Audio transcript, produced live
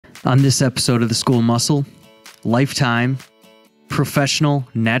On this episode of The School of Muscle, lifetime professional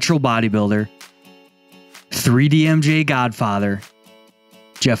natural bodybuilder, 3DMJ Godfather,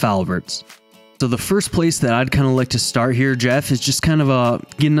 Jeff Alberts. So the first place that I'd kind of like to start here, Jeff, is just kind of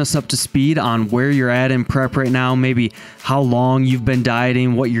getting us up to speed on where you're at in prep right now, maybe how long you've been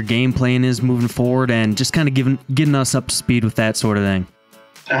dieting, what your game plan is moving forward, and just kind of getting us up to speed with that sort of thing.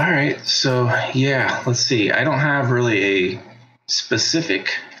 All right. So, yeah, let's see. I don't have really a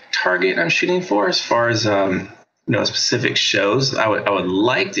specific target I'm shooting for as far as, specific shows. I would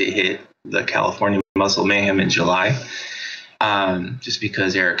like to hit the California Muscle Mayhem in July, just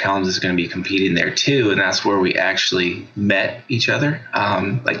because Eric Helms is going to be competing there too. And that's where we actually met each other,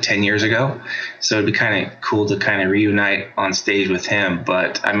 like 10 years ago. So it'd be kind of cool to kind of reunite on stage with him.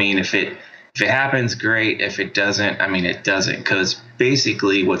 But I mean, if it happens, great. If it doesn't, I mean, it doesn't, because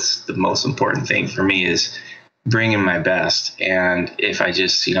basically what's the most important thing for me is bringing my best. And if I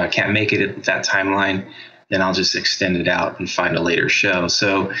just, I can't make it at that timeline, then I'll just extend it out and find a later show.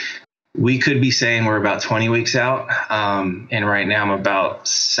 So we could be saying we're about 20 weeks out. And right now I'm about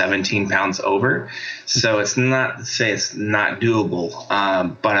 17 pounds over. So it's not to say it's not doable,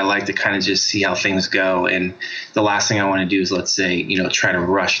 but I like to kind of just see how things go. And the last thing I want to do is, let's say, try to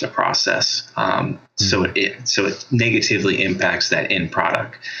rush the process. So it negatively impacts that end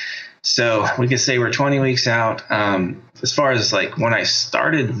product. So we could say we're 20 weeks out. As far as like when I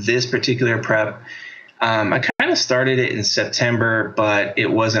started this particular prep, I kind of started it in September, but it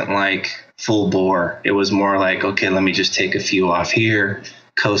wasn't like full bore. It was more like, okay, let me just take a few off here,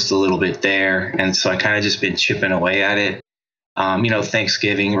 coast a little bit there. And so I kind of just been chipping away at it.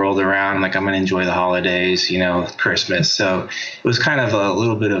 Thanksgiving rolled around. I'm like, I'm going to enjoy the holidays, Christmas. So it was kind of a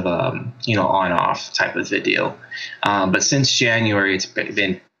little bit of a, on off type of a deal. But since January, it's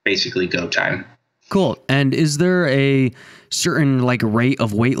been basically go time. Cool. And is there a certain rate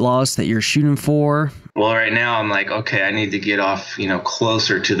of weight loss that you're shooting for? Well, right now I'm like, okay, I need to get off,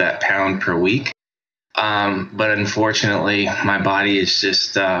 closer to that pound per week. But unfortunately, my body is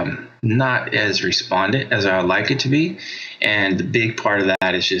just not as respondent as I would like it to be. And the big part of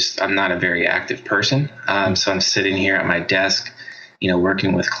that is just I'm not a very active person. So I'm sitting here at my desk,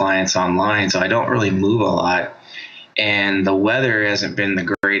 working with clients online. So I don't really move a lot. And the weather hasn't been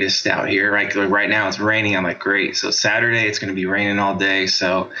the greatest out here. Right now it's raining. I'm like, great. So Saturday it's going to be raining all day.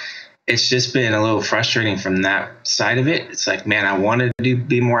 So it's just been a little frustrating from that side of it. It's like, man, I wanted to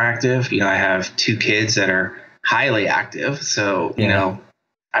be more active. I have 2 kids that are highly active. So,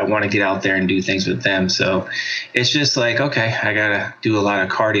 I want to get out there and do things with them. So it's just like, okay, I got to do a lot of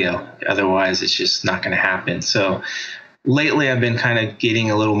cardio. Otherwise it's just not going to happen. So lately, I've been kind of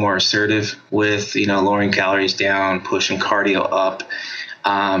getting a little more assertive with, lowering calories down, pushing cardio up.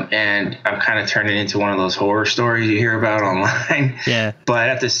 And I'm kind of turning into one of those horror stories you hear about online. Yeah. But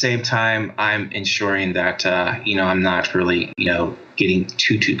at the same time, I'm ensuring that, I'm not really, getting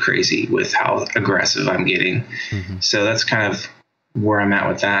too crazy with how aggressive I'm getting. Mm-hmm. So that's kind of where I'm at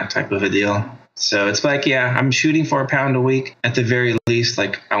with that type of a deal. So it's like, yeah, I'm shooting for a pound a week at the very least.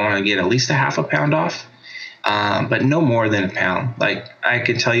 Like I want to get at least a half a pound off. But no more than a pound. Like I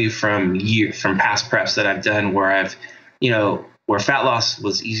can tell you from past preps that I've done where I've, where fat loss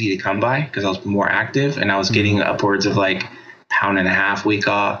was easy to come by because I was more active and I was getting upwards of like pound and a half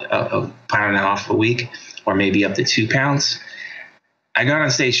a week, or maybe up to 2 pounds. I got on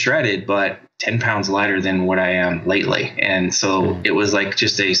stage shredded, but 10 pounds lighter than what I am lately. And so it was like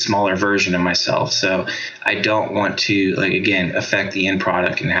just a smaller version of myself. So I don't want to, again, affect the end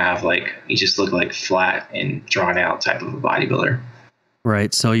product and have you just look like flat and drawn out type of a bodybuilder.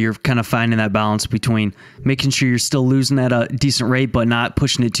 Right. So you're kind of finding that balance between making sure you're still losing at a decent rate, but not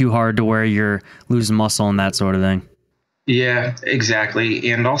pushing it too hard to where you're losing muscle and that sort of thing. Yeah,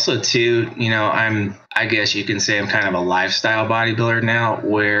 exactly. And also too, I guess you can say I'm kind of a lifestyle bodybuilder now,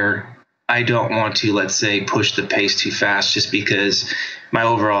 where I don't want to, let's say, push the pace too fast just because my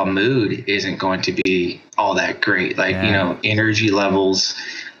overall mood isn't going to be all that great. Energy levels,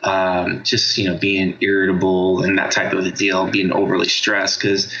 just, being irritable and that type of a deal, being overly stressed.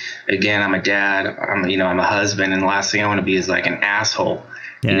 Because again, I'm a dad, I'm a husband, and the last thing I want to be is like an asshole.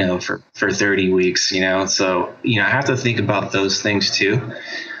 Yeah. For 30 weeks, so, I have to think about those things too.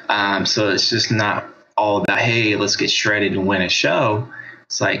 So it's just not all about, hey, let's get shredded and win a show.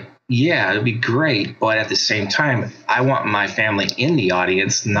 It's like, yeah, it'd be great. But at the same time, I want my family in the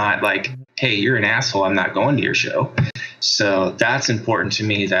audience, not like, hey, you're an asshole, I'm not going to your show. So that's important to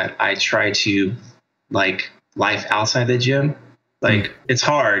me, that I try to life outside the gym. It's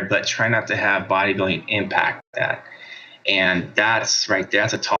hard, but try not to have bodybuilding impact that. And that's right there.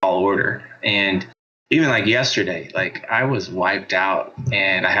 That's a tall order. And even like yesterday, like I was wiped out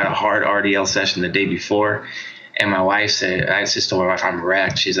and I had a hard RDL session the day before. And my wife said, I just told my wife, I'm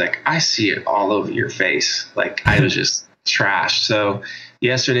wrecked. She's like, I see it all over your face. Like I was just trashed. So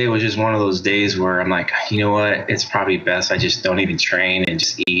yesterday was just one of those days where I'm like, you know what? It's probably best I just don't even train and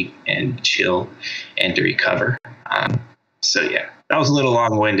just eat and chill and to recover. So yeah, that was a little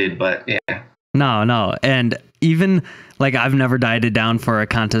long-winded, but yeah. No. And even like I've never dieted down for a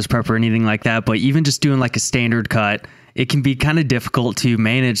contest prep or anything like that, but even just doing like a standard cut, it can be kind of difficult to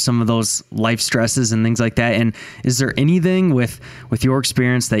manage some of those life stresses and things like that. And is there anything with your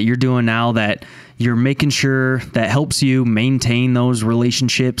experience that you're doing now that you're making sure that helps you maintain those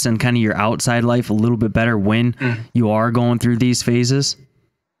relationships and kind of your outside life a little bit better when you are going through these phases?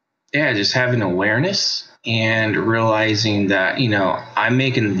 Yeah, just having awareness and realizing that, you know, I'm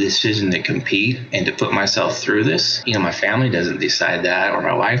making the decision to compete and to put myself through this. You know, my family doesn't decide that, or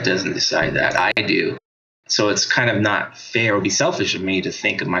my wife doesn't decide that. I do. So it's kind of not fair. It would be selfish of me to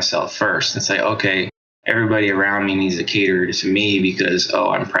think of myself first and say, okay, everybody around me needs to cater to me because,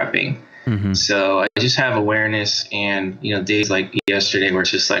 I'm prepping. So I just have awareness, and, you know, days like yesterday where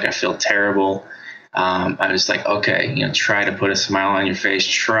it's just like I feel terrible. I was like, okay, you know, try to put a smile on your face,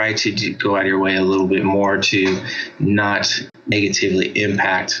 try to go out of your way a little bit more to not negatively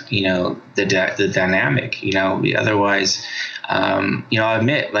impact, you know, the dynamic, you know. Otherwise, you know, I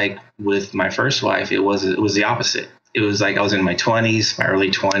admit, like with my first wife, it was the opposite. It was like I was in my 20s, my early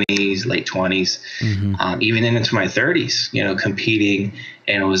 20s, late 20s, even into my 30s, you know, competing.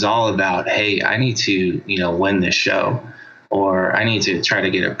 And it was all about, hey, I need to, you know, win this show, or I need to try to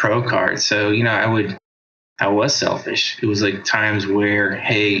get a pro card. So, you know, I was selfish. It was like times where,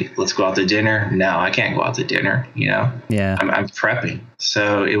 hey, let's go out to dinner. No, I can't go out to dinner. You know, I'm prepping.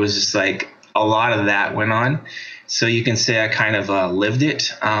 So it was just like a lot of that went on. So you can say I kind of lived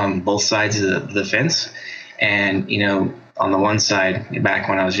it, both sides of the fence. And, you know, on the one side, back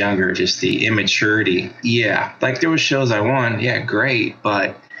when I was younger, just the immaturity. Yeah, like there were shows I won. Yeah, great.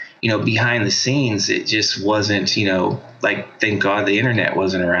 But, you know, behind the scenes, it just wasn't, you know, like, thank God the internet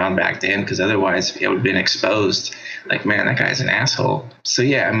wasn't around back then, because otherwise it would have been exposed. Like, man, that guy's an asshole. So,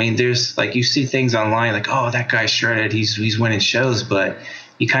 yeah, I mean, there's like, you see things online like, oh, that guy's shredded. He's winning shows. But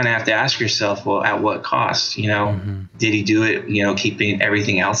you kind of have to ask yourself, well, at what cost? You know, did he do it, you know, keeping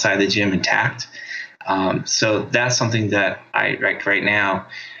everything outside the gym intact? So that's something that I like right now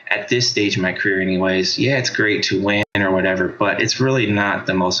at this stage of my career anyways. Yeah, it's great to win or whatever, but it's really not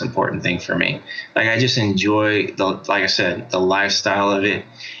the most important thing for me. Like, I just enjoy like I said, the lifestyle of it.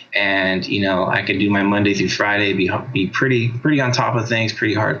 And, you know, I can do my Monday through Friday, be pretty on top of things,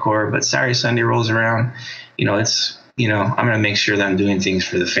 pretty hardcore, but Saturday, Sunday rolls around, you know, it's, you know, I'm going to make sure that I'm doing things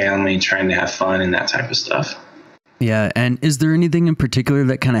for the family, trying to have fun and that type of stuff. Yeah. And is there anything in particular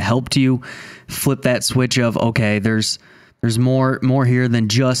that kind of helped you flip that switch of, okay, there's more here than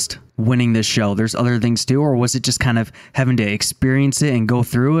just winning this show? There's other things too, or was it just kind of having to experience it and go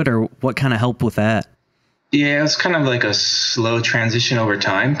through it, or what kind of helped with that? Yeah, it's kind of like a slow transition over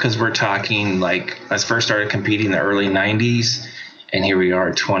time, because we're talking like I first started competing in the early 90s, and here we are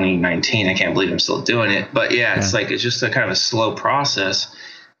in 2019. I can't believe I'm still doing it. But yeah, it's like it's just a kind of a slow process.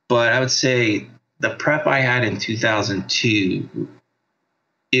 But I would say the prep I had in 2002,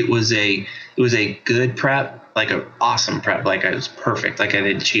 it was a good prep, like an awesome prep. Like, it was perfect. Like, I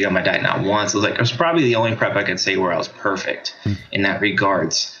didn't cheat on my diet not once. It was probably the only prep I could say where I was perfect in that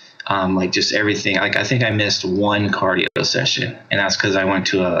regards. Like, just everything. Like, I think I missed one cardio session, and that's because I went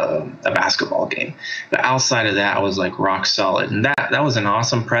to a basketball game. But outside of that, I was like rock solid. And that was an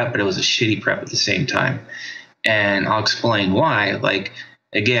awesome prep, but it was a shitty prep at the same time. And I'll explain why. Like,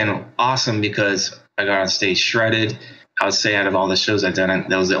 again, awesome because I got on stage shredded. I would say out of all the shows I've done,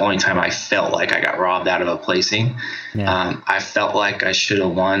 that was the only time I felt like I got robbed out of a placing. I felt like I should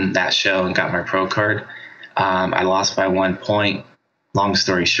have won that show and got my pro card. I lost by 1 point. Long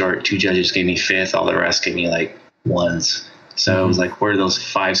story short, 2 judges gave me 5th. All the rest gave me like 1s. So it was like, where do those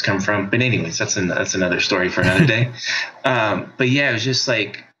 5s come from? But anyways, that's another story for another day. But yeah, it was just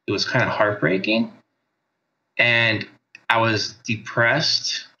like, it was kind of heartbreaking. And I was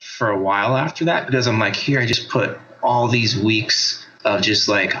depressed for a while after that, because I'm like, here, I just put all these weeks of just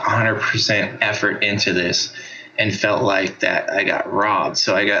like 100% effort into this, and felt like that I got robbed.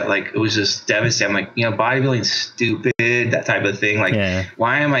 So I got like, it was just devastating. I'm like, you know, bodybuilding's stupid, that type of thing. Like,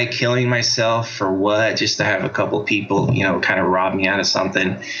 why am I killing myself for what? Just to have a couple people, you know, kind of rob me out of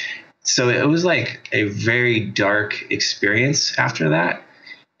something. So it was like a very dark experience after that.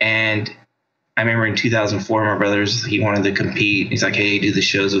 And I remember in 2004, my brother's, he wanted to compete. He's like, hey, do the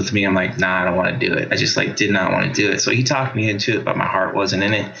shows with me. I'm like, nah, I don't want to do it. I just like did not want to do it. So he talked me into it, but my heart wasn't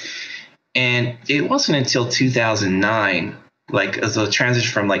in it. And it wasn't until 2009, like as a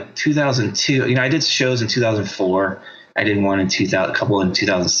transition from like 2002, I did shows in 2004. I did one in 2000, a couple in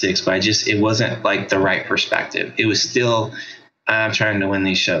 2006, but it wasn't like the right perspective. It was still, I'm trying to win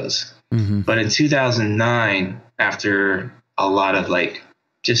these shows. Mm-hmm. But in 2009, after a lot of like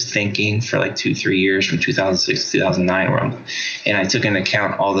just thinking for like 2-3 years from 2006 to 2009, and I took into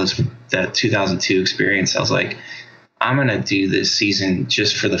account all the 2002 experience, I was like, I'm going to do this season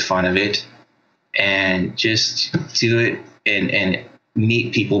just for the fun of it and just do it and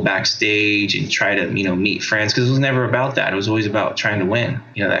meet people backstage and try to, meet friends. Cause it was never about that. It was always about trying to win,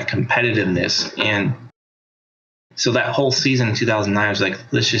 that competitiveness. And so that whole season in 2009, I was like,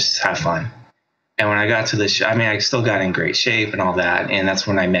 let's just have fun. And when I got to the show, I still got in great shape and all that. And that's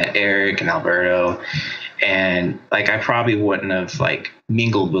when I met Eric and Alberto. And like, I probably wouldn't have like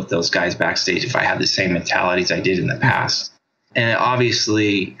mingled with those guys backstage if I had the same mentalities I did in the past. And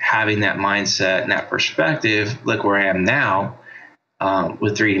obviously having that mindset and that perspective, look where I am now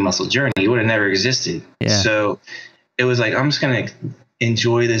with 3D Muscle Journey, it would have never existed. Yeah. So it was like, I'm just going to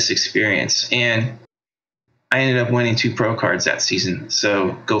enjoy this experience. And I ended up winning 2 pro cards that season.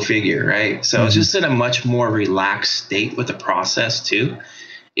 So go figure, right? So I was just in a much more relaxed state with the process too.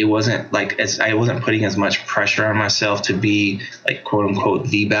 It wasn't like I wasn't putting as much pressure on myself to be like quote unquote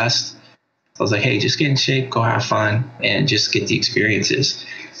the best. I was like, hey, just get in shape, go have fun, and just get the experiences.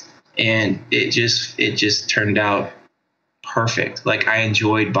 And it just turned out perfect. Like I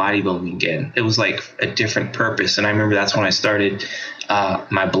enjoyed bodybuilding again. It was like a different purpose. And I remember that's when I started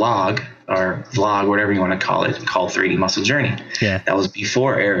my blog or vlog, whatever you want to call it, called 3D Muscle Journey. Yeah. That was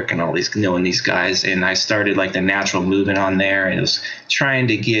before Eric and all these, knowing these guys. And I started like the natural movement on there, and it was trying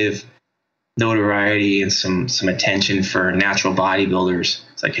to give notoriety and some attention for natural bodybuilders.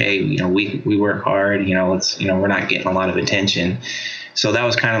 It's like, hey, we work hard, we're not getting a lot of attention. So that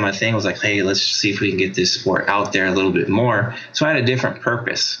was kind of my thing, was like, hey, let's see if we can get this sport out there a little bit more. So I had a different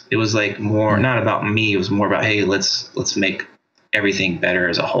purpose. It was like more not about me. It was more about, hey, let's make everything better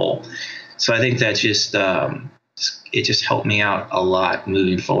as a whole. So I think that it just helped me out a lot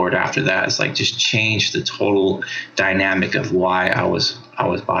moving forward after that. It's like just changed the total dynamic of why I was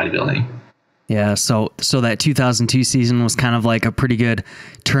bodybuilding. Yeah, so that 2002 season was kind of like a pretty good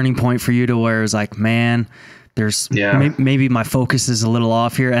turning point for you, to where it was like, man, there's maybe my focus is a little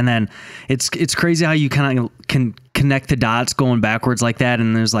off here. And then it's crazy how you kind of can connect the dots going backwards like that.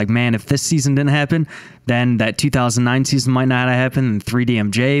 And there's like, man, if this season didn't happen, then that 2009 season might not have happened, and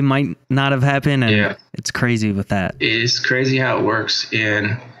 3DMJ might not have happened. And it's crazy with that. It's crazy how it works.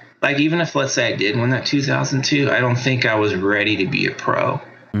 And like, even if, let's say I did win that 2002, I don't think I was ready to be a pro.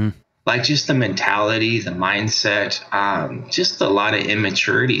 Like just the mentality, the mindset, just a lot of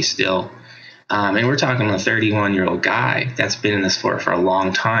immaturity still. And we're talking a 31-year-old guy that's been in the sport for a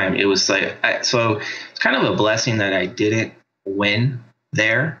long time. It was like, so it's kind of a blessing that I didn't win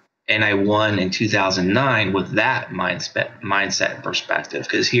there, and I won in 2009 with that mindset and perspective.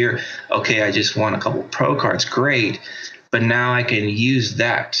 Because here, okay, I just won a couple pro cards, great, but now I can use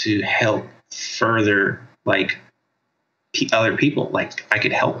that to help further like other people. Like I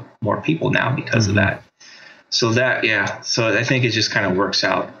could help more people now because of that. So so I think it just kind of worked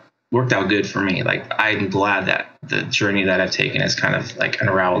out good for me. Like I'm glad that the journey that I've taken has kind of like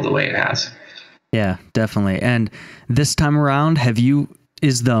unraveled the way it has. Yeah, definitely. And this time around,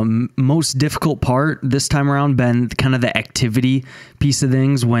 is the most difficult part this time around been kind of the activity piece of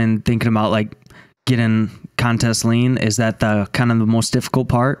things when thinking about like getting contest lean? Is that the kind of the most difficult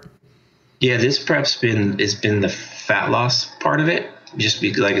part? Yeah, this prep's been the fat loss part of it. Just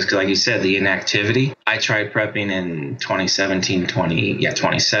because, like you said, the inactivity. I tried prepping in 2016,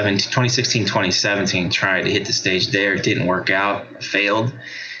 2017, tried to hit the stage there. It didn't work out, failed.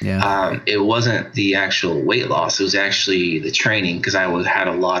 Yeah. It wasn't the actual weight loss. It was actually the training, because I had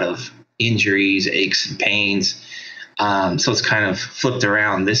a lot of injuries, aches and pains. So it's kind of flipped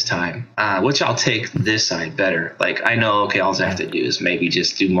around this time, which I'll take this side better. Like I know, okay, all I have to do is maybe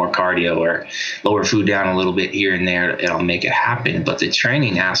just do more cardio or lower food down a little bit here and there, and I'll make it happen. But the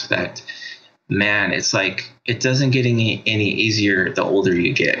training aspect, man, it's like it doesn't get any easier the older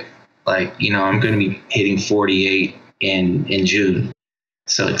you get. Like, I'm going to be hitting 48 in June.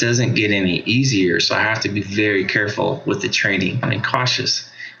 So it doesn't get any easier. So I have to be very careful with the training. Cautious.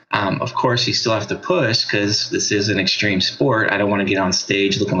 Of course, you still have to push because this is an extreme sport. I don't want to get on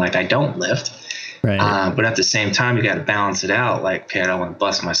stage looking like I don't lift. Right. But at the same time, you got to balance it out. Like, okay, I don't want to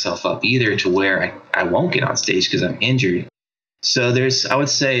bust myself up either to where I won't get on stage because I'm injured. So I would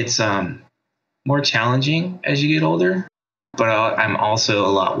say it's more challenging as you get older, but I'm also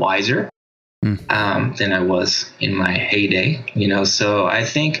a lot wiser. than I was in my heyday, So I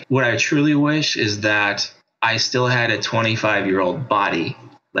think what I truly wish is that I still had a 25-year-old body,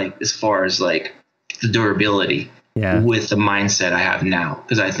 like as far as like the durability with the mindset I have now.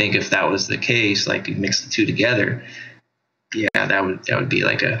 Because I think if that was the case, like you mix the two together, that would be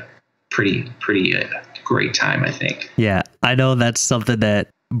like a pretty great time, I think. Yeah, I know that's something that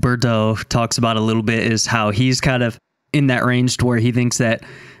Berto talks about a little bit, is how he's kind of in that range to where he thinks that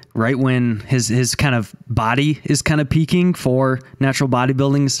right when his kind of body is kind of peaking for natural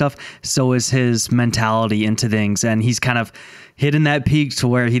bodybuilding and stuff, so is his mentality into things. And he's kind of hitting that peak to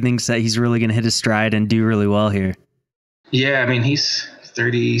where he thinks that he's really going to hit his stride and do really well here. Yeah, I mean, he's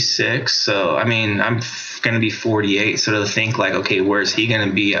 36. So, I mean, I'm going to be 48. So to think like, okay, where's he going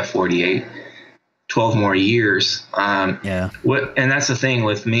to be at 48? 12 more years. And that's the thing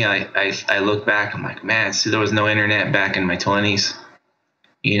with me. I look back, I'm like, man, see, there was no internet back in my 20s,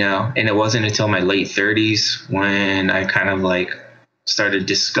 and it wasn't until my late 30s when I kind of like started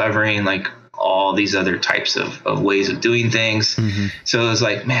discovering like all these other types of ways of doing things. So it was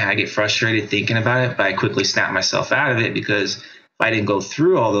like, man, I get frustrated thinking about it, but I quickly snap myself out of it, because if I didn't go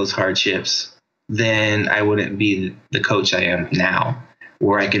through all those hardships, then I wouldn't be the coach I am now,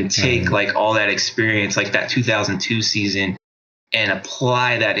 where I can take like all that experience, like that 2002 season, and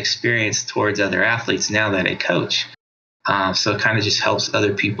apply that experience towards other athletes now that I coach. So it kind of just helps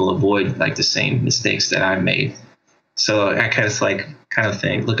other people avoid like the same mistakes that I've made. So I kind of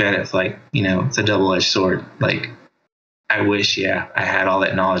think, look at it like, it's a double-edged sword. Like, I wish, I had all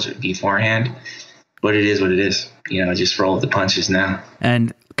that knowledge beforehand, but it is what it is. Just roll with the punches now.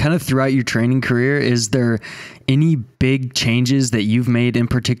 And kind of throughout your training career, is there any big changes that you've made in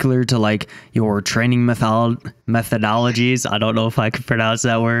particular to like your training methodologies? I don't know if I could pronounce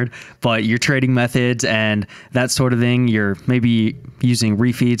that word, but your training methods and that sort of thing. You're maybe using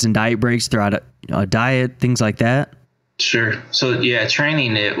refeeds and diet breaks throughout a diet, things like that. Sure. So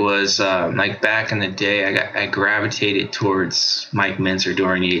training, it was like back in the day, I gravitated towards Mike Mintz or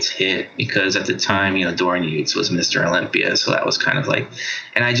Dorian Yates HIIT, because at the time, Dorian Yates was Mr. Olympia. So that was kind of like,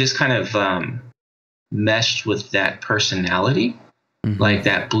 and I just kind of meshed with that personality, like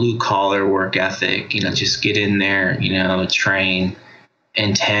that blue collar work ethic, just get in there, train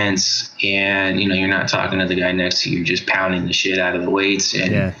intense, and, you're not talking to the guy next to you, just pounding the shit out of the weights,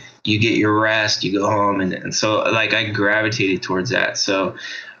 and you get your rest, you go home. And so like I gravitated towards that. So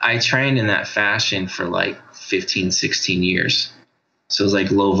I trained in that fashion for like 15, 16 years. So it was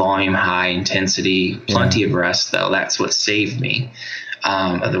like low volume, high intensity, plenty of rest though. That's what saved me.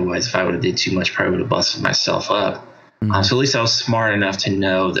 Otherwise, if I would have did too much, probably would have busted myself up. So at least I was smart enough to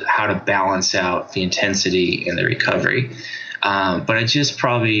know how to balance out the intensity and the recovery. But I just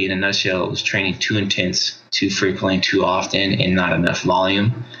probably, in a nutshell, was training too intense, too frequently, too often, and not enough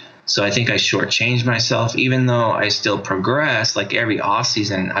volume. So I think I shortchanged myself, even though I still progressed. Like every off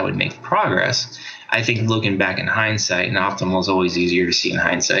season, I would make progress. I think looking back in hindsight, and optimal is always easier to see in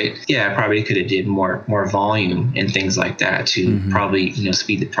hindsight. I probably could have did more volume and things like that to probably,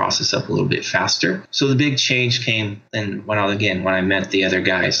 speed the process up a little bit faster. So the big change came then when I met the other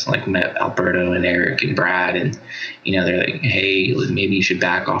guys, like met Alberto and Eric and Brad, and, they're like, hey, maybe you should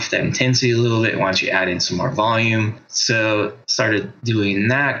back off that intensity a little bit. Why don't you add in some more volume? So started doing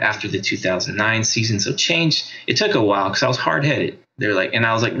that after the 2009 season. So change, it took a while because I was hard-headed. They're like, and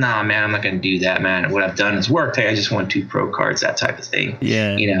I was like, nah, man, I'm not going to do that, man. What I've done is worked. Hey, I just won 2 pro cards, that type of thing.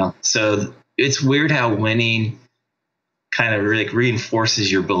 So it's weird how winning kind of like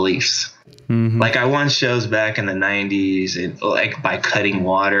reinforces your beliefs. Like I won shows back in the 90s, and like by cutting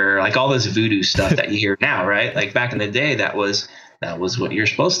water, like all this voodoo stuff that you hear now, right? Like back in the day, that was what you're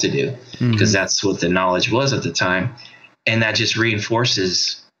supposed to do, because that's what the knowledge was at the time. And that just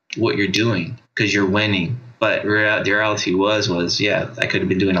reinforces what you're doing because you're winning. But the reality was, I could have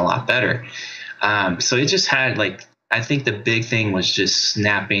been doing a lot better. So it just had I think the big thing was just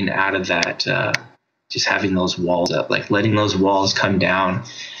snapping out of that, just having those walls up, like letting those walls come down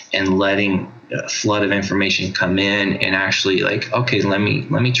and letting a flood of information come in and actually okay, let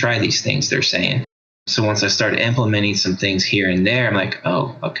me try these things they're saying. So once I started implementing some things here and there, I'm like,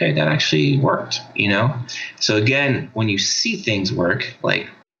 oh, okay, that actually worked, So again, when you see things work,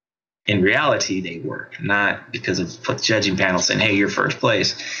 in reality, they work, not because of judging panels saying, hey, you're first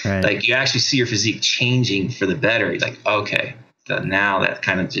place. Right. You actually see your physique changing for the better. You're like, okay, now that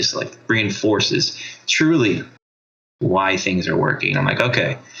kind of just reinforces truly why things are working. I'm like,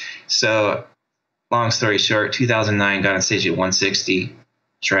 okay. So long story short, 2009 got on stage at 160,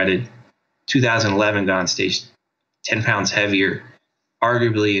 shredded. 2011 got on stage 10 pounds heavier,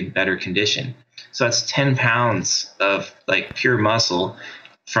 arguably in better condition. So that's 10 pounds of pure muscle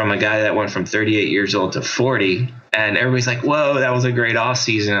from a guy that went from 38 years old to 40. And everybody's like, whoa, that was a great off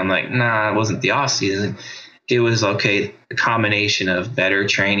season. I'm like, nah, it wasn't the off season. It was okay. A combination of better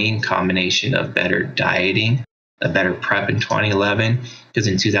training, combination of better dieting, a better prep in 2011. Because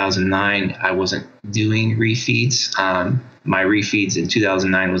in 2009, I wasn't doing refeeds. My refeeds in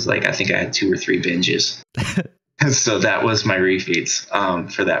 2009 was like, I think I had 2 or 3 binges. So that was my refeeds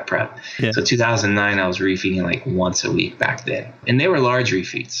for that prep. Yeah. So 2009, I was refeeding like once a week back then. And they were large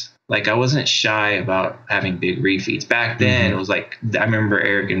refeeds. Like I wasn't shy about having big refeeds. Back then, it was like, I remember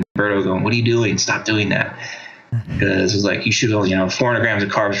Eric and Berto going, what are you doing? Stop doing that. Because it was like, you should go, 400 grams of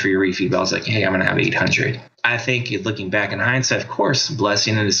carbs for your refeed. But I was like, hey, I'm going to have 800. I think looking back in hindsight, of course,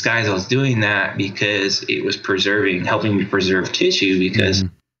 blessing in disguise, I was doing that because it was helping me preserve tissue because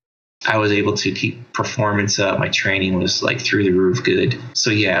I was able to keep performance up. My training was like through the roof good. So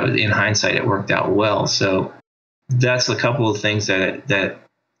yeah, in hindsight, it worked out well. So that's a couple of things that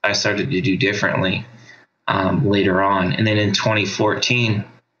I started to do differently later on. And then in 2014,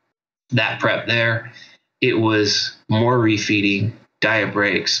 that prep there, it was more refeeding,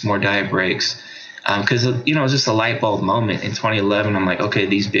 more diet breaks. Because, it was just a light bulb moment. In 2011, I'm like, okay,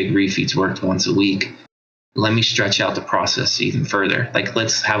 these big refeeds worked once a week. Let me stretch out the process even further. Like,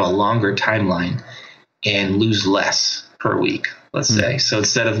 let's have a longer timeline and lose less per week, let's say. So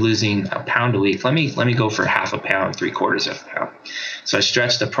instead of losing a pound a week, let me go for half a pound, 3/4 of a pound. So I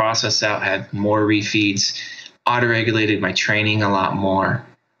stretched the process out, had more refeeds, autoregulated my training a lot more.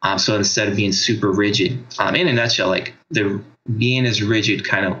 So instead of being super rigid, in a nutshell, like the being as rigid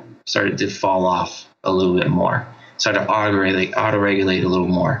kind of started to fall off a little bit more. Started to autoregulate a little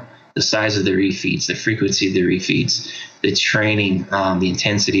more. The size of the refeeds, the frequency of the refeeds, the training, the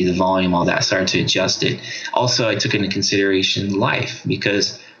intensity, the volume, all that started to adjust it. Also, I took into consideration life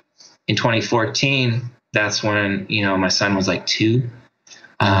because in 2014, that's when, my son was like 2,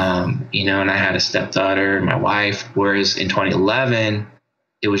 and I had a stepdaughter, my wife, whereas in 2011,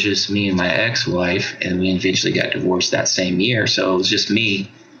 it was just me and my ex-wife, and we eventually got divorced that same year. So it was just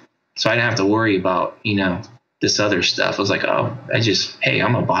me. So I didn't have to worry about, this other stuff. I was like, I'm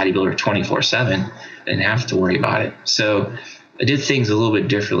a bodybuilder 24/7. I didn't have to worry about it. So I did things a little bit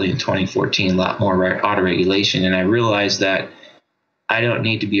differently in 2014, a lot more autoregulation. And I realized that I don't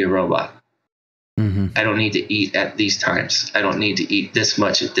need to be a robot. I don't need to eat at these times. I don't need to eat this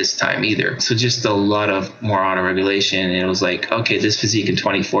much at this time either. So just a lot of more autoregulation. And it was like, okay, this physique in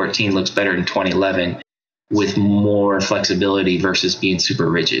 2014 looks better in 2011 with more flexibility versus being super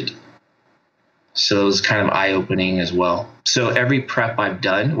rigid. So it was kind of eye-opening as well. So every prep I've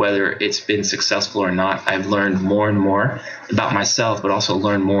done, whether it's been successful or not, I've learned more and more about myself, but also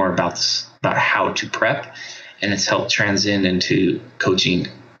learned more about how to prep. And it's helped transcend into coaching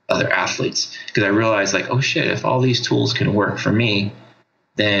other athletes, because I realized like, oh shit, if all these tools can work for me,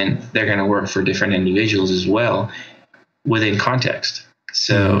 then they're going to work for different individuals as well within context.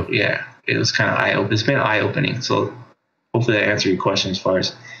 So yeah, it was kind of it's been eye-opening. So hopefully that answered your question as far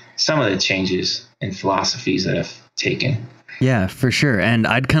as some of the changes and philosophies that I've taken. Yeah, for sure. And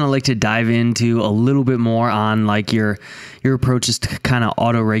I'd kind of like to dive into a little bit more on like your approaches to kind of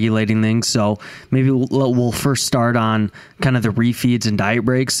auto-regulating things. So maybe we'll first start on kind of the refeeds and diet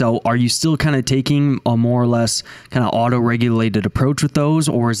breaks. So are you still kind of taking a more or less kind of auto-regulated approach with those,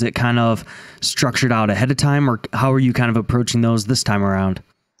 or is it kind of structured out ahead of time, or how are you kind of approaching those this time around?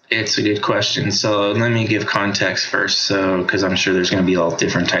 It's a good question. So let me give context first. So, because I'm sure there's going to be all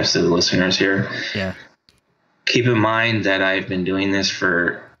different types of listeners here. Yeah. Keep in mind that I've been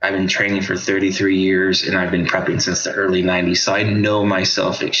training for 33 years and I've been prepping since the early 90s. So I know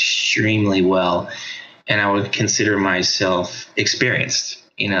myself extremely well, and I would consider myself experienced,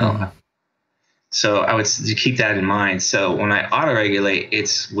 So I would keep that in mind. So when I auto-regulate,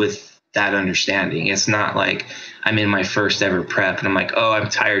 it's with that understanding. It's not like I'm in my first ever prep and I'm like, oh, I'm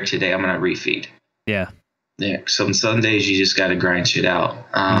tired today, I'm going to refeed. Yeah. Yeah. So some days you just got to grind shit out.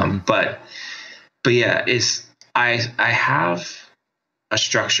 But yeah, I have a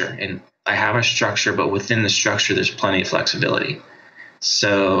structure, but within the structure, there's plenty of flexibility.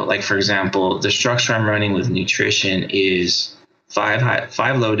 So like, for example, the structure I'm running with nutrition is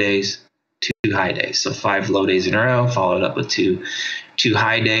 5 low days, 2 high days. So 5 low days in a row, followed up with two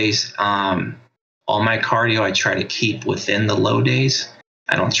high days. All my cardio, I try to keep within the low days.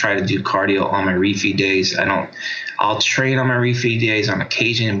 I don't try to do cardio on my refeed days. I'll train on my refeed days on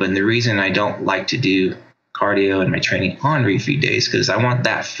occasion, but the reason I don't like to do cardio and my training on refeed days, because I want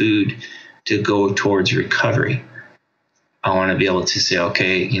that food to go towards recovery. I want to be able to say,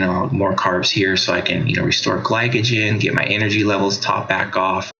 okay, more carbs here so I can, restore glycogen, get my energy levels top back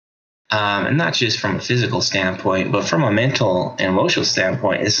off, And not just from a physical standpoint, but from a mental and emotional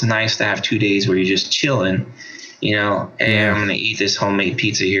standpoint, it's nice to have 2 days where you're just chilling, and I'm going to eat this homemade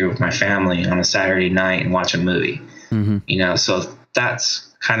pizza here with my family on a Saturday night and watch a movie, so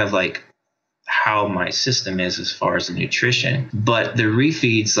that's kind of like how my system is as far as the nutrition. But the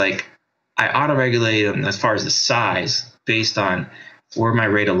refeeds, like I auto-regulate them as far as the size based on where my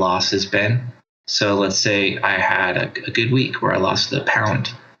rate of loss has been. So let's say I had a good week where I lost a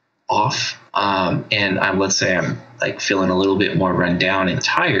pound off, and let's say I'm like feeling a little bit more run down and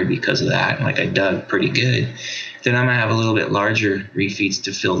tired because of that, and like I dug pretty good, then I'm gonna have a little bit larger refeeds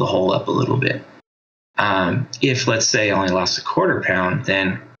to fill the hole up a little bit. If let's say I only lost a quarter pound,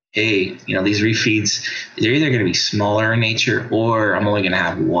 then hey, these refeeds, they're either going to be smaller in nature, or I'm only going to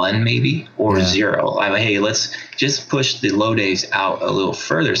have one maybe, or zero. I'm like, hey, let's just push the low days out a little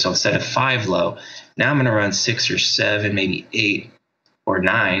further. So instead of 5 low, now I'm going to run 6 or 7, maybe 8 or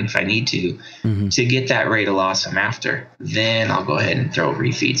 9 if I need to get that rate of loss I'm after. Then I'll go ahead and throw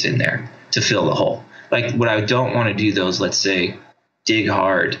refeeds in there to fill the hole. Like what I don't want to do though is, let's say, dig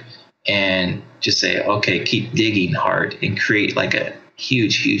hard and just say, okay, keep digging hard and create like a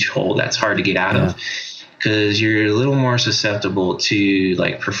huge hole that's hard to get out of, because you're a little more susceptible to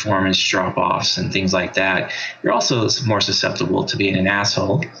like performance drop-offs and things like that. You're also more susceptible to being an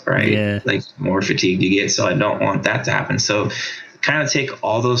asshole, right? Like more fatigued you get. So I don't want that to happen. So kind of take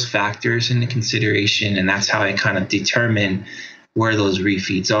all those factors into consideration, and that's how I kind of determine where those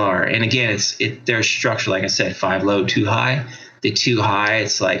refeeds are. And again, they're structured, like I said, 5 low, 2 high. The 2 high,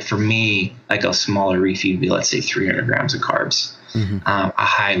 it's like for me, like a smaller refeed would be, let's say, 300 grams of carbs. A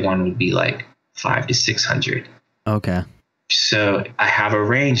high one would be like 500 to 600. Okay. So I have a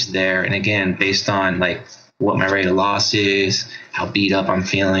range there. And again, based on like what my rate of loss is, how beat up I'm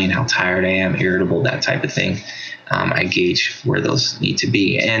feeling, how tired I am, irritable, that type of thing, I gauge where those need to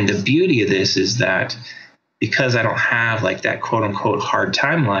be. And the beauty of this is that because I don't have like that quote unquote hard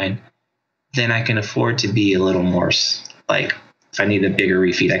timeline, then I can afford to be a little more like, if I need a bigger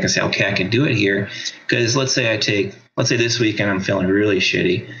refeed, I can say, okay, I can do it here. Because let's say this weekend I'm feeling really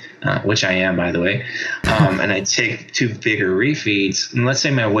shitty, which I am, by the way, and I take 2 bigger refeeds, and let's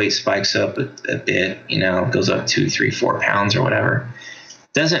say my weight spikes up a bit, goes up 2, 3, 4 pounds or whatever.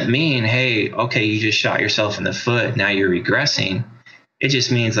 Doesn't mean, hey, okay, you just shot yourself in the foot, now you're regressing. It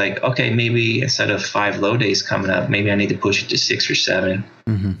just means like, okay, maybe instead of 5 low days coming up, maybe I need to push it to 6 or 7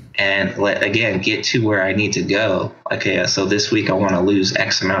 and get to where I need to go. Okay, so this week I want to lose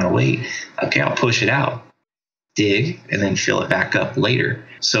X amount of weight. Okay, I'll push it out, dig, and then fill it back up later.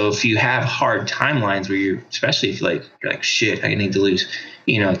 So if you have hard timelines where especially if you're like, shit, I need to lose,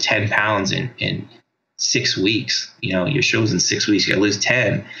 10 pounds in 6 weeks, your show's in 6 weeks, you got to lose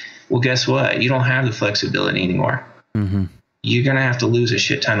 10. Well, guess what? You don't have the flexibility anymore. You're going to have to lose a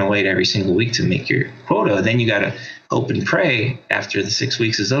shit ton of weight every single week to make your quota. Then you got to hope and pray after the 6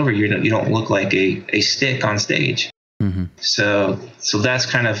 weeks is over, you don't look like a stick on stage. So that's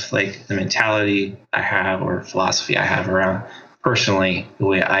kind of like the mentality I have, or philosophy I have around personally the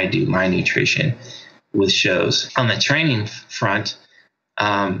way I do my nutrition with shows. On the training front, do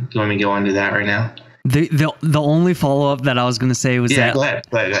you want me to go on to that right now? The only follow-up that I was going to say was that... Go ahead.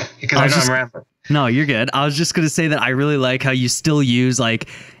 Because I know I'm rambling. No, you're good. I was just going to say that I really like how you still use like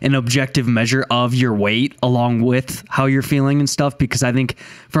an objective measure of your weight along with how you're feeling and stuff, because I think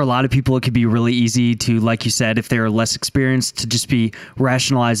for a lot of people, it could be really easy to, like you said, if they're less experienced, to just be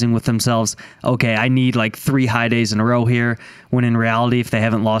rationalizing with themselves, okay, I need like 3 high days in a row here, when in reality, if they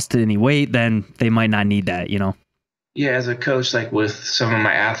haven't lost any weight, then they might not need that, Yeah, as a coach, like with some of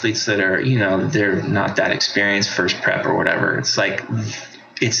my athletes that are, they're not that experienced, first prep or whatever, it's like,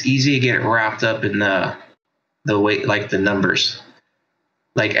 it's easy to get wrapped up in the weight, like the numbers.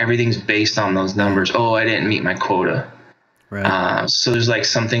 Like everything's based on those numbers. Oh, I didn't meet my quota. Right. So there's like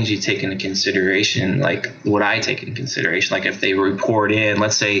some things you take into consideration, like what I take into consideration. Like if they report in,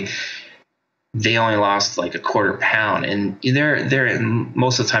 let's say they only lost like a quarter pound, and they're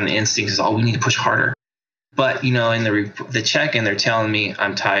most of the time the instinct is, oh, we need to push harder. But in the check-in, they're telling me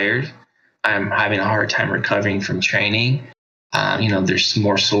I'm tired, I'm having a hard time recovering from training. They're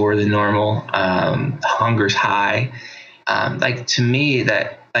more sore than normal. Hunger's high. Like to me,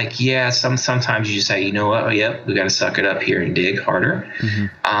 that like, yeah, sometimes you just say, you know what? Oh, yep, we got to suck it up here and dig harder.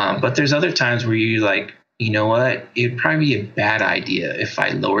 But there's other times where you like, you know what? It'd probably be a bad idea if I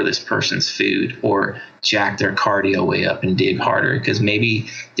lower this person's food or jack their cardio way up and dig harder, because maybe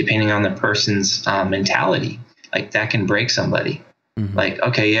depending on the person's mentality, like that can break somebody. Like,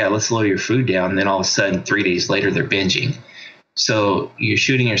 okay, yeah, let's lower your food down. And then all of a sudden, 3 days later, they're binging. So you're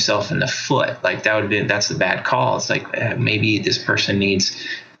shooting yourself in the foot. Like that's the bad call. It's like maybe this person needs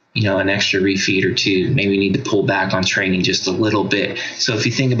an extra refeed or two. Maybe you need to pull back on training just a little bit. So if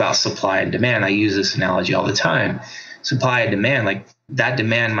you think about supply and demand, I use this analogy all the time. Supply and demand, like that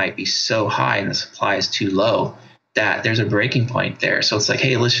demand might be so high and the supply is too low that there's a breaking point there. So it's like,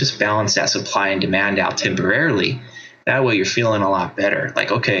 hey, let's just balance that supply and demand out temporarily. That way you're feeling a lot better.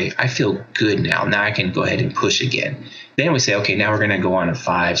 Like, okay, I feel good now. Now I can go ahead and push again. Then we say, okay, now we're going to go on a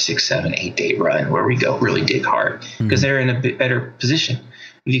 5, 6, 7, 8 day run where we go really dig hard because they're in a bit better position.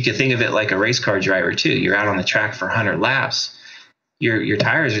 You could think of it like a race car driver too. You're out on the track for 100 laps. Your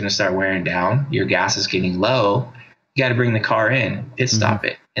tires are going to start wearing down. Your gas is getting low. You got to bring the car in, pit stop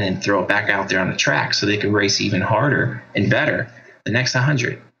it, and then throw it back out there on the track so they can race even harder and better the next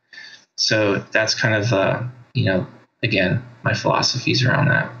 100. So that's kind of, again, my philosophies around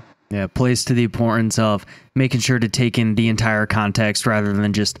that. Yeah, plays to the importance of making sure to take in the entire context rather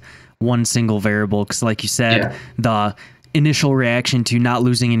than just one single variable. Because like you said, the initial reaction to not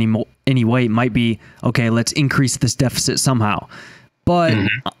losing any weight might be, okay, let's increase this deficit somehow. But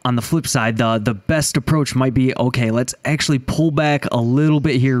on the flip side, the best approach might be, okay, let's actually pull back a little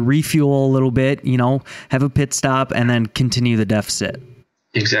bit here, refuel a little bit, have a pit stop, and then continue the deficit.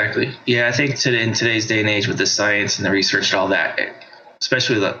 Exactly. Yeah, I think in today's day and age with the science and the research and all that,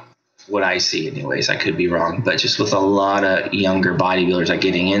 especially what I see anyways, I could be wrong, but just with a lot of younger bodybuilders like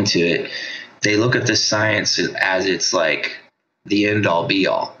getting into it, they look at the science as it's like the end all be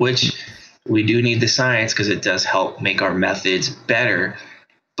all, which we do need the science because it does help make our methods better.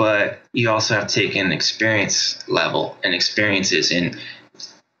 But you also have to take an experience level and experiences. And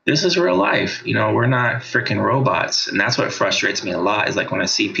this is real life. We're not freaking robots. And that's what frustrates me a lot is like when I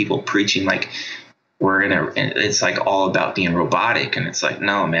see people preaching like it's like all about being robotic. And it's like,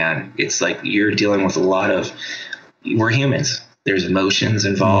 no, man, it's like you're dealing with we're humans. There's emotions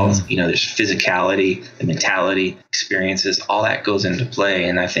involved, there's physicality, the mentality, experiences, all that goes into play.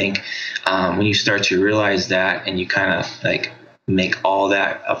 And I think when you start to realize that and you kind of like make all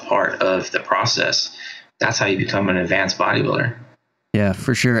that a part of the process, that's how you become an advanced bodybuilder. Yeah,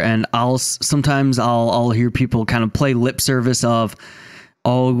 for sure. And sometimes I'll hear people kind of play lip service of,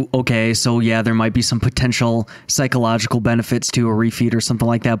 oh, okay, so yeah, there might be some potential psychological benefits to a refeed or something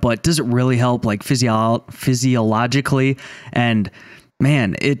like that, but does it really help like physiologically? And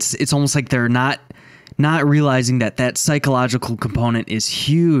man, it's almost like they're not realizing that psychological component is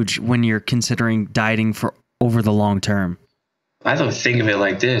huge when you're considering dieting for over the long term. I don't think of it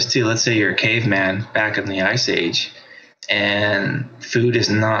like this too. Let's say you're a caveman back in the Ice Age and food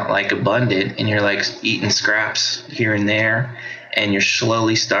is not like abundant and you're like eating scraps here and there and you're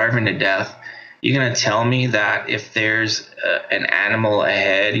slowly starving to death. You're going to tell me that if there's an animal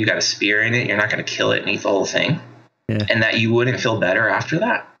ahead, you got a spear in it, you're not going to kill it and eat the whole thing. Yeah. And that you wouldn't feel better after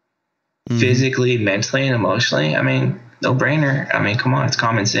that? Physically, mentally, and emotionally? I mean, no brainer. I mean, come on, it's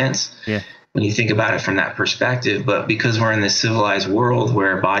common sense. Yeah. When you think about it from that perspective. But because we're in this civilized world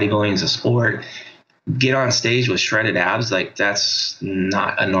where bodybuilding is a sport, get on stage with shredded abs, like that's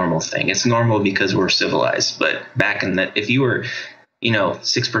not a normal thing. It's normal because we're civilized. But back in if you were,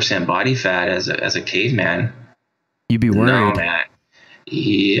 6% body fat as a caveman, you'd be worried. No, man.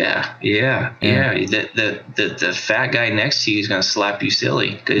 Yeah. The fat guy next to you is going to slap you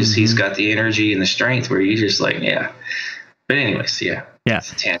silly because he's got the energy and the strength where you just like, yeah. But anyways, yeah.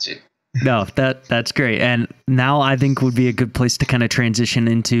 It's a tangent. No, that's great. And now I think would be a good place to kind of transition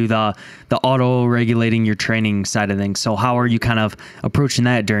into the auto-regulating your training side of things. So how are you kind of approaching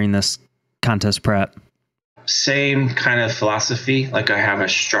that during this contest prep? Same kind of philosophy. Like I have a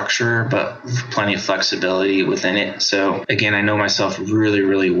structure, but plenty of flexibility within it. So again, I know myself really,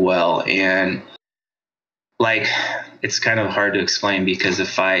 really well. And like, it's kind of hard to explain because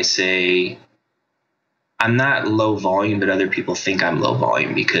if I say I'm not low volume, but other people think I'm low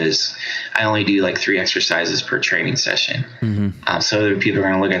volume because I only do like 3 exercises per training session. So other people are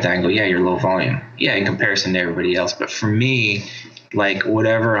going to look at that and go, yeah, you're low volume. Yeah, in comparison to everybody else. But for me, like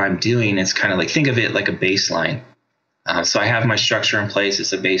whatever I'm doing, it's kind of like, think of it like a baseline. So I have my structure in place.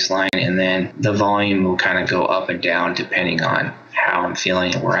 It's a baseline. And then the volume will kind of go up and down depending on how I'm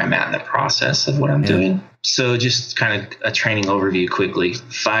feeling and where I'm at in the process of what I'm doing. So just kind of a training overview quickly.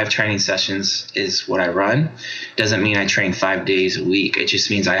 5 training sessions is what I run. Doesn't mean I train 5 days a week. It just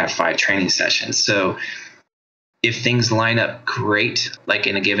means I have 5 training sessions. So if things line up great, like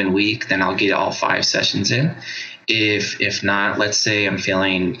in a given week, then I'll get all 5 sessions in. If not, let's say I'm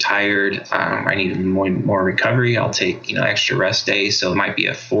feeling tired, I need more recovery, I'll take extra rest days. So it might be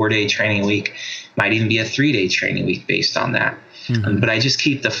a 4-day training week, might even be a 3-day training week based on that. But I just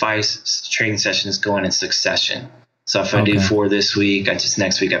keep the 5 training sessions going in succession. So if I do 4 this week,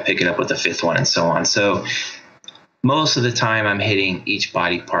 next week I pick it up with the 5th one and so on. So most of the time I'm hitting each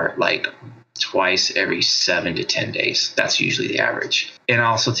body part like twice every 7 to 10 days. That's usually the average. And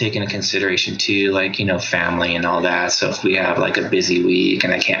also take into consideration too, like, family and all that. So if we have like a busy week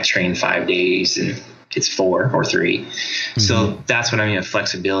and I can't train 5 days and it's 4 or 3. So that's what I mean with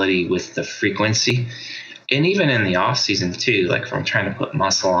flexibility with the frequency. And even in the off season too, like if I'm trying to put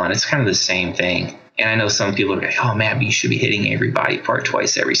muscle on, it's kind of the same thing. And I know some people are like, oh man, but you should be hitting every body part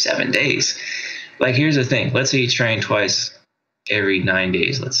twice every 7 days. Like, here's the thing. Let's say you train twice every 9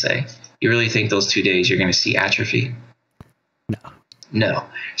 days, let's say. You really think those 2 days you're going to see atrophy? No.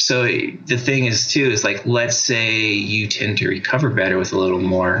 So the thing is too, is like, let's say you tend to recover better with a little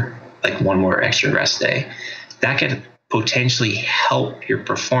more, like one more extra rest day. That could potentially help your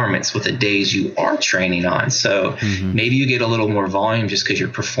performance with the days you are training on. So maybe you get a little more volume just because you're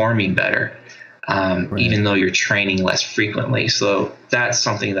performing better, even though you're training less frequently. So that's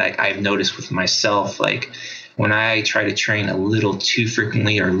something that I've noticed with myself. Like when I try to train a little too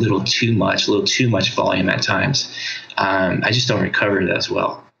frequently or a little too much volume at times, I just don't recover as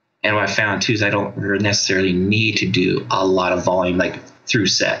well. And what I found too is I don't necessarily need to do a lot of volume like through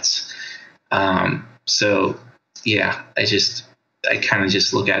sets. So yeah, I kind of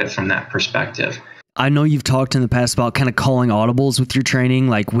just look at it from that perspective. I know you've talked in the past about kind of calling audibles with your training,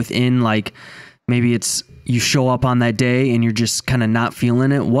 like within like maybe it's you show up on that day and you're just kind of not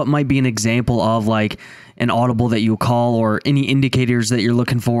feeling it. What might be an example of like an audible that you call, or any indicators that you're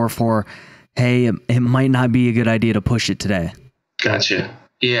looking for, hey, it might not be a good idea to push it today? Gotcha.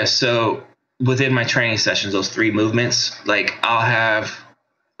 Yeah. So within my training sessions, those 3 movements, like I'll have,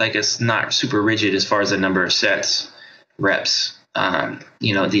 like, it's not super rigid as far as the number of sets, reps,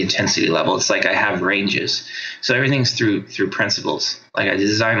 the intensity level. It's like I have ranges. So everything's through principles. Like I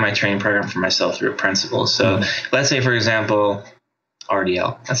design my training program for myself through principles. So let's say, for example,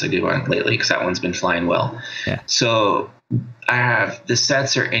 RDL. That's a good one lately because that one's been flying well. Yeah. So I have the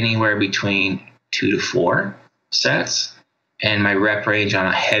sets are anywhere between 2 to 4 sets. And my rep range on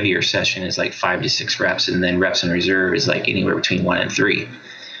a heavier session is like 5 to 6 reps. And then reps in reserve is like anywhere between 1 and 3.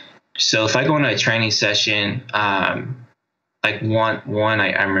 So if I go into a training session, like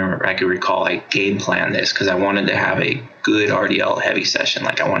I remember I could recall I game planned this because I wanted to have a good RDL heavy session.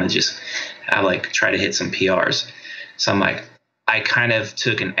 Like I want to just try to hit some PRs. So I'm like, I kind of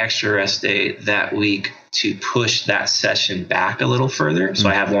took an extra rest day that week to push that session back a little further. So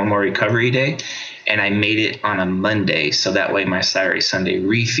I have one more recovery day, and I made it on a Monday. So that way my Saturday, Sunday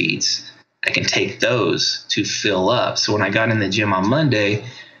refeeds, I can take those to fill up. So when I got in the gym on Monday,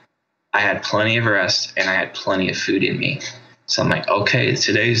 I had plenty of rest and I had plenty of food in me. So I'm like, okay,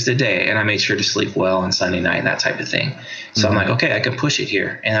 today's the day. And I made sure to sleep well on Sunday night and that type of thing. So I'm like, okay, I can push it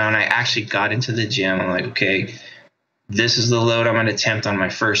here. And then when I actually got into the gym, I'm like, okay, this is the load I'm going to attempt on my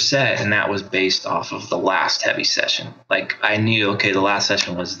first set. And that was based off of the last heavy session. Like I knew, okay, the last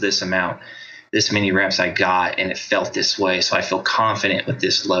session was this amount, this many reps I got, and it felt this way. So I feel confident with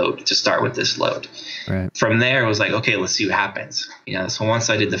this load to start with this load. Right. From there, it was like, okay, let's see what happens. So once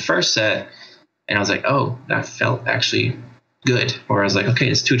I did the first set and I was like, oh, that felt actually good. Or I was like, okay,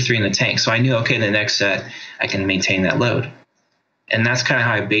 it's 2 to 3 in the tank. So I knew, okay, the next set I can maintain that load. And that's kind of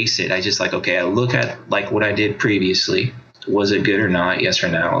how I base it. I just like, okay, I look at like what I did previously. Was it good or not? Yes or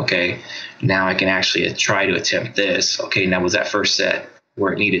no? Okay, now I can actually try to attempt this. Okay, now was that first set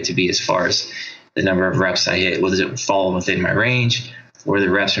where it needed to be as far as the number of reps I hit? Was it fall within my range? Were the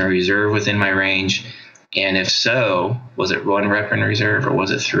reps in reserve within my range? And if so, was it 1 rep in reserve or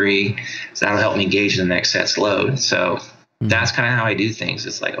was it 3? So that'll help me gauge the next set's load. So that's kind of how I do things.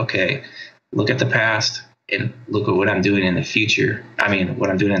 It's like, okay, look at the past and look at what I'm doing in the future. I mean, what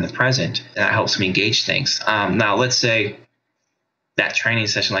I'm doing in the present. And that helps me gauge things. Now, let's say that training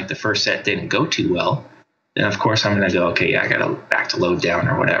session, like the first set didn't go too well. Then, of course, I'm going to go, okay, I got to back to load down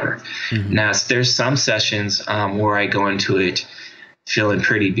or whatever. Now, there's some sessions where I go into it feeling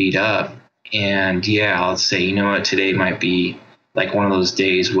pretty beat up. And yeah, I'll say, you know what, today might be like one of those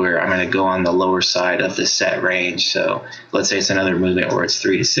days where I'm going to go on the lower side of the set range. So let's say it's another movement where it's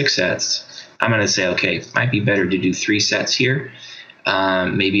 3 to 6 sets. I'm going to say, okay, it might be better to do 3 sets here,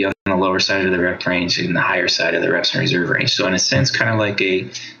 maybe on the lower side of the rep range and the higher side of the reps in reserve range. So in a sense, kind of like a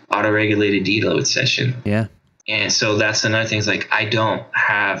autoregulated deload session. Yeah. And so that's another thing is like, I don't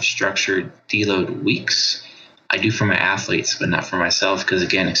have structured deload weeks. I do for my athletes, but not for myself. Because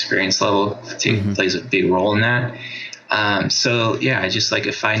again, experience level plays a big role in that. So yeah, I just like,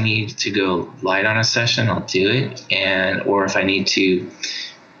 if I need to go light on a session, I'll do it. Or if I need to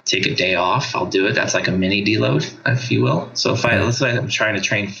take a day off, I'll do it. That's like a mini deload, if you will. So if let's say I'm trying to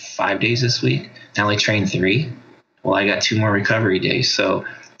train 5 days this week, I only train 3. Well, I got 2 more recovery days. So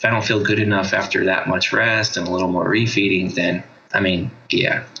if I don't feel good enough after that much rest and a little more refeeding, then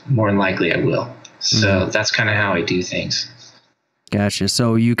yeah, more than likely I will. So that's kind of how I do things. Gotcha.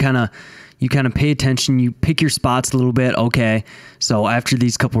 So you kind of pay attention, you pick your spots a little bit. Okay. So after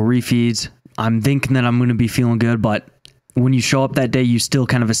these couple refeeds, I'm thinking that I'm going to be feeling good, but when you show up that day, you still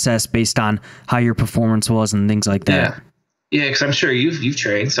kind of assess based on how your performance was and things like that. Yeah, because I'm sure you've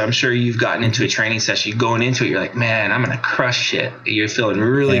trained, so I'm sure you've gotten into a training session. You're going into it, you're like, man, I'm gonna crush shit. You're feeling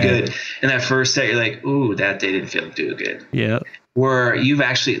really good. And that first set, you're like, ooh, that day didn't feel too good. Yeah. Where you've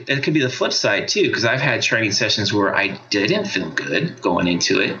actually, it could be the flip side too, because I've had training sessions where I didn't feel good going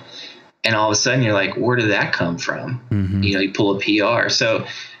into it, and all of a sudden you're like, where did that come from? You pull a PR. So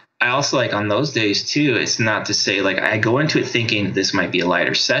I also like on those days too, it's not to say like I go into it thinking this might be a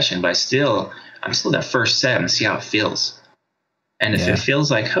lighter session, but I'm still that first set and see how it feels. And if it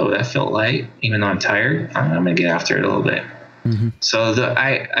feels like, oh, that felt light, even though I'm tired, I'm going to get after it a little bit. So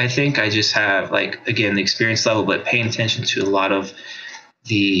I think I just have, like, again, the experience level, but paying attention to a lot of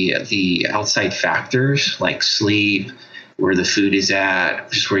the outside factors like sleep, where the food is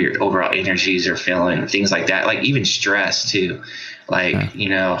at, just where your overall energies are feeling, things like that. Like even stress too, like,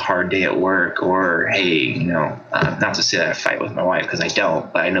 hard day at work, or, hey, not to say that I fight with my wife, because I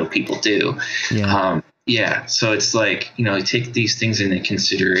don't, but I know people do. So it's like, take these things into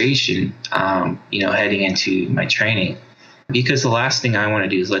consideration, heading into my training, because the last thing I want to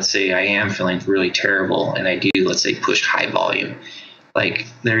do is, let's say I am feeling really terrible and I do, let's say, push high volume, like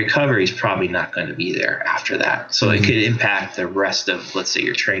the recovery is probably not going to be there after that. So it could impact the rest of, let's say,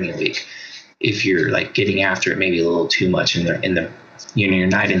 your training week. If you're like getting after it maybe a little too much you're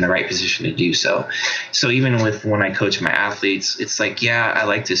not in the right position to do so. So even with when I coach my athletes, it's like, I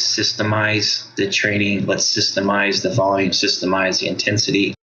like to systemize the training. Let's systemize the volume, systemize the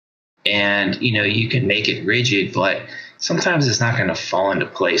intensity. And, you can make it rigid, but sometimes it's not going to fall into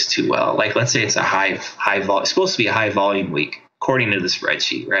place too well. Like, let's say it's a high volume, it's supposed to be a high volume week, according to the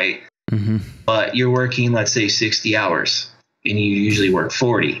spreadsheet, right? But you're working, let's say, 60 hours. And you usually work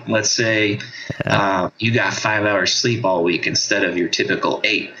 40. Let's say you got 5 hours sleep all week instead of your typical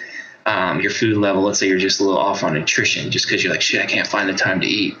 8. Your food level, let's say you're just a little off on nutrition just because you're like, shit, I can't find the time to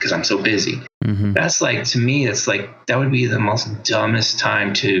eat because I'm so busy. That's like, to me, it's like, that would be the most dumbest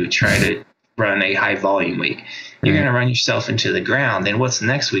time to try to run a high volume week. You're going to run yourself into the ground. Then what's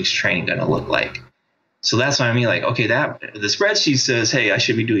next week's training going to look like? So that's what I mean. Like, okay, the spreadsheet says, hey, I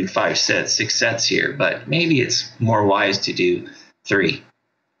should be doing 5 sets, 6 sets here, but maybe it's more wise to do 3,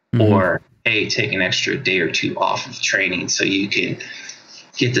 or, hey, take an extra day or 2 off of training so you can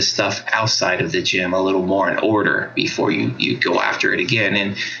get the stuff outside of the gym a little more in order before you go after it again.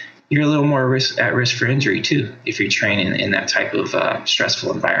 And you're a little more at risk for injury too if you're training in that type of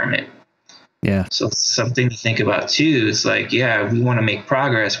stressful environment. Yeah. So something to think about too is like, we want to make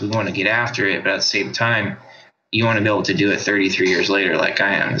progress. We want to get after it. But at the same time, you want to be able to do it 33 years later, like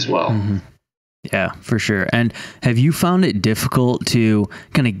I am as well. Yeah, for sure. And have you found it difficult to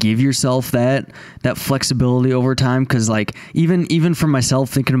kind of give yourself that flexibility over time? Because like even for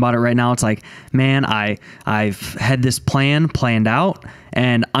myself, thinking about it right now, it's like, man, I've had this planned out,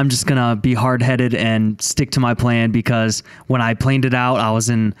 and I'm just gonna be hard-headed and stick to my plan, because when I planned it out, I was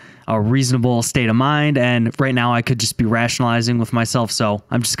in a reasonable state of mind, and right now I could just be rationalizing with myself. So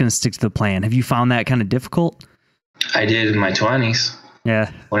I'm just gonna stick to the plan. Have you found that kind of difficult? I did in my 20s.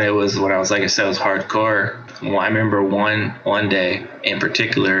 Yeah. When I was, like I said, it was hardcore. Well, I remember one day in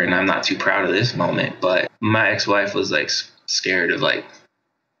particular, and I'm not too proud of this moment, but my ex-wife was like scared of like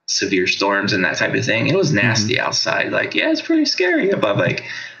severe storms and that type of thing. It was nasty outside. Like, it's pretty scary. But like,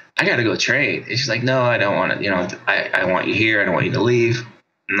 I got to go train. And she's like, no, I don't want to, I want you here. I don't want you to leave.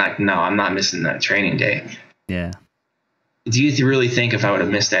 I'm like, no, I'm not missing that training day. Yeah. Do you really think if I would have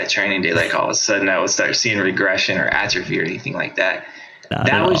missed that training day, like all of a sudden I would start seeing regression or atrophy or anything like that?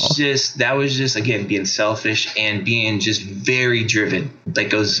 That was just again being selfish and being just very driven.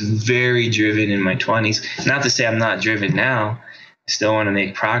 Like I was very driven in my 20s. Not to say I'm not driven now. I still want to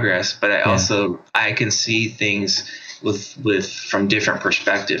make progress, but I can see things with from different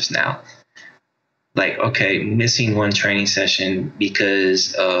perspectives now. Like, okay, missing one training session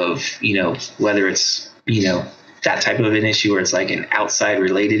because of, whether it's, that type of an issue, or it's like an outside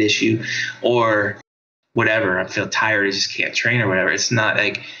related issue, or whatever, I feel tired, I just can't train or whatever. It's not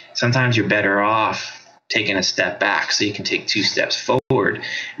like, sometimes you're better off taking a step back so you can take 2 steps forward.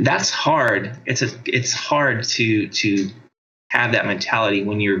 That's hard. It's hard to have that mentality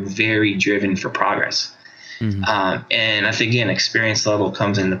when you're very driven for progress. And I think, again, experience level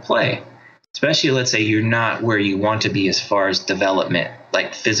comes into play, especially let's say you're not where you want to be as far as development.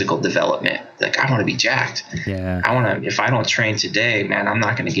 like physical development. Like I want to be jacked. Yeah. If I don't train today, man, I'm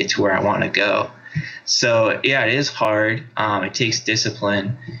not going to get to where I want to go. So yeah, it is hard. It takes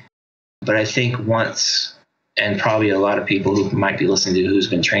discipline, but I think once, and probably a lot of people who might be listening to who's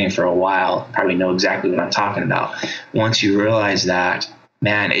been training for a while probably know exactly what I'm talking about. Once you realize that,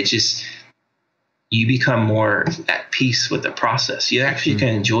 man, you become more at peace with the process. You actually can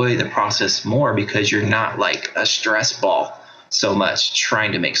enjoy the process more because you're not like a stress ball so much,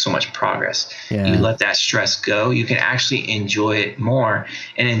 trying to make so much progress. Yeah. You let that stress go. You can actually enjoy it more.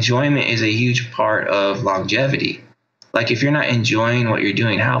 And enjoyment is a huge part of longevity. Like if you're not enjoying what you're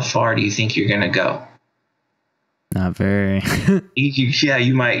doing, how far do you think you're going to go? Not very.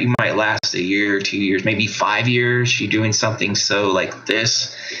 You might last a year or 2 years, maybe 5 years. You're doing something so like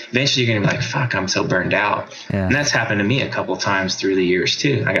this. Eventually, you're gonna be like, "Fuck, I'm so burned out." Yeah. And that's happened to me a couple times through the years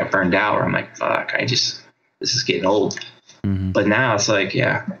too. I got burned out, where I'm like, "Fuck, this is getting old." Mm-hmm. But now it's like,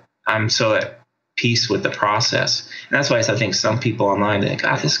 yeah, I'm so at peace with the process, and that's why I think some people online think,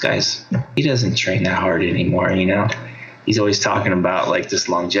 "God, he doesn't train that hard anymore." You know, he's always talking about like this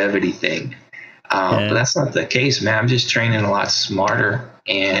longevity thing. But that's not the case, man. I'm just training a lot smarter.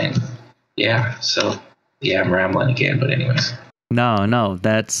 And yeah, so yeah, I'm rambling again. But anyways. No,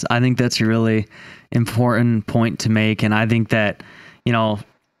 I think that's a really important point to make. And I think that, you know,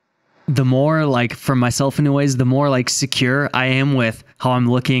 the more like for myself anyways, the more like secure I am with how I'm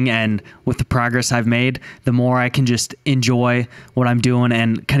looking and with the progress I've made, the more I can just enjoy what I'm doing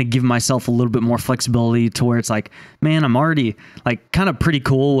and kind of give myself a little bit more flexibility to where it's like, man, I'm already like kind of pretty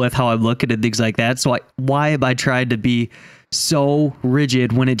cool with how I look at it, things like that. So why have I tried to be so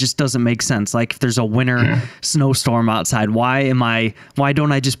rigid when it just doesn't make sense? Like if there's a winter snowstorm outside, why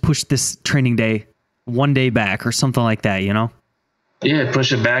don't I just push this training day one day back or something like that, you know? Yeah,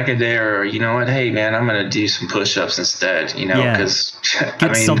 push it back a day, or you know what? Hey, man, I'm gonna do some push-ups instead. You know, because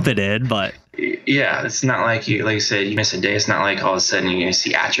get something in. But yeah, it's not like like you said, you miss a day. It's not like all of a sudden you're gonna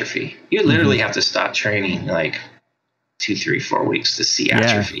see atrophy. You literally have to stop training like 2, 3, 4 weeks to see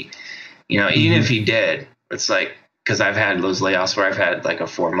atrophy. You know, even if you did, it's like because I've had those layoffs where I've had like a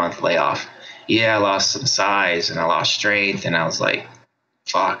 4-month layoff. Yeah, I lost some size and I lost strength, and I was like,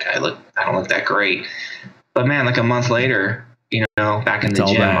 "Fuck, I don't look that great." But man, like a month later, you know, back in the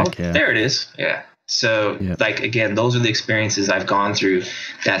gym, there it is. Yeah. So like, again, those are the experiences I've gone through.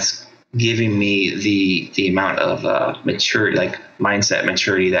 That's giving me the amount of maturity, like mindset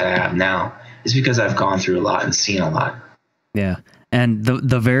maturity that I have now, is because I've gone through a lot and seen a lot. Yeah. And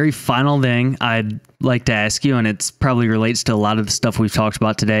the very final thing I'd like to ask you, and it's probably relates to a lot of the stuff we've talked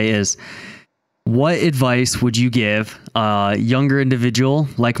about today, is what advice would you give a younger individual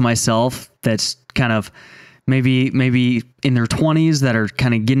like myself that's kind of maybe in their 20s that are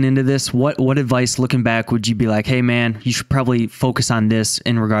kind of getting into this? What advice looking back would you be like, hey man, you should probably focus on this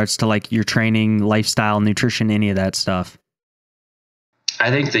in regards to like your training, lifestyle, nutrition, any of that stuff? I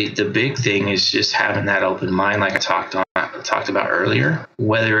think the big thing is just having that open mind, like I talked about earlier,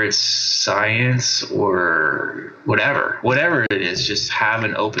 whether it's science or whatever it is, just have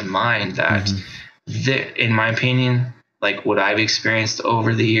an open mind that in my opinion, like what I've experienced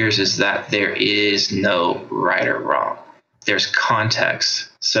over the years is that there is no right or wrong. There's context.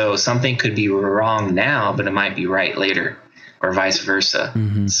 So something could be wrong now, but it might be right later, or vice versa.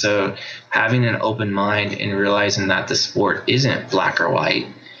 So having an open mind and realizing that the sport isn't black or white,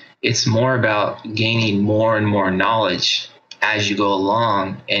 it's more about gaining more and more knowledge as you go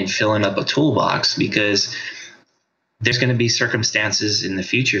along and filling up a toolbox, because there's going to be circumstances in the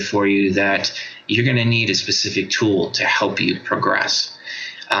future for you that you're going to need a specific tool to help you progress.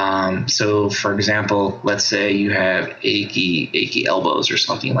 So for example, let's say you have achy elbows or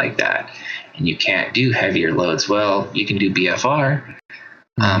something like that, and you can't do heavier loads. Well, you can do BFR,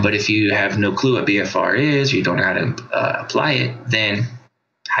 but if you have no clue what BFR is, you don't know how to apply it, then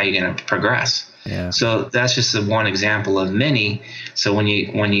how are you going to progress? Yeah. So that's just one example of many. So when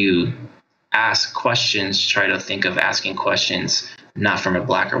you ask questions, try to think of asking questions not from a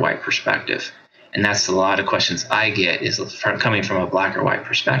black or white perspective. And that's a lot of questions I get is coming from a black or white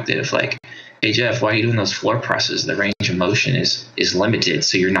perspective. Like, hey, Jeff, why are you doing those floor presses? The range of motion is limited,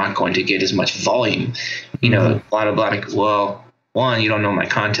 so you're not going to get as much volume. You know, a lot of well, one, you don't know my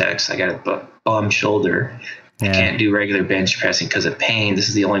context. I got a bum shoulder. I can't do regular bench pressing because of pain. This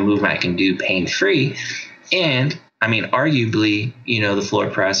is the only movement I can do pain-free. And, I mean, arguably, you know, the floor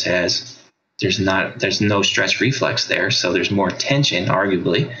press there's no stretch reflex there, so there's more tension,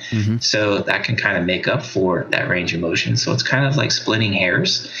 arguably. So that can kind of make up for that range of motion. So it's kind of like splitting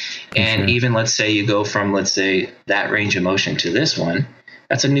hairs. And even let's say you go from, let's say, that range of motion to this one,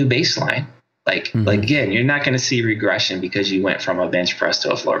 that's a new baseline. Like again, you're not going to see regression because you went from a bench press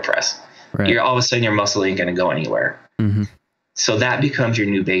to a floor press. Right. You're all of a sudden your muscle ain't going to go anywhere. So that becomes your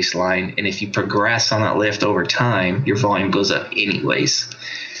new baseline. And if you progress on that lift over time, your volume goes up anyways.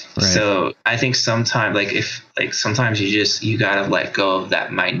 Right. So I think sometimes, sometimes you gotta let go of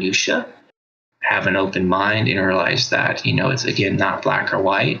that minutia, have an open mind, and realize that, it's again not black or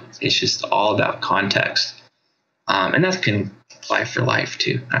white. It's just all about context. And that can apply for life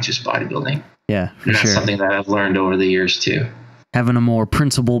too, not just bodybuilding. Yeah, and that's something that I've learned over the years too. Having a more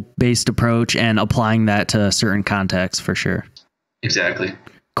principle-based approach and applying that to a certain context, for sure. Exactly.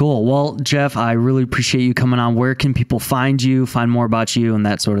 Cool. Well, Jeff, I really appreciate you coming on. Where can people find you, find more about you, and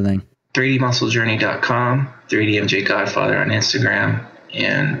that sort of thing? 3dmusclejourney.com, 3DMJ Godfather on Instagram,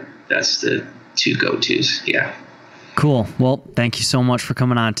 and that's the two go-tos. Yeah. Cool. Well, thank you so much for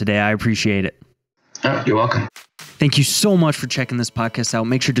coming on today. I appreciate it. Oh, you're welcome. Thank you so much for checking this podcast out.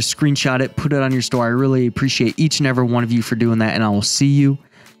 Make sure to screenshot it, put it on your story. I really appreciate each and every one of you for doing that, and I will see you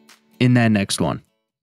in that next one.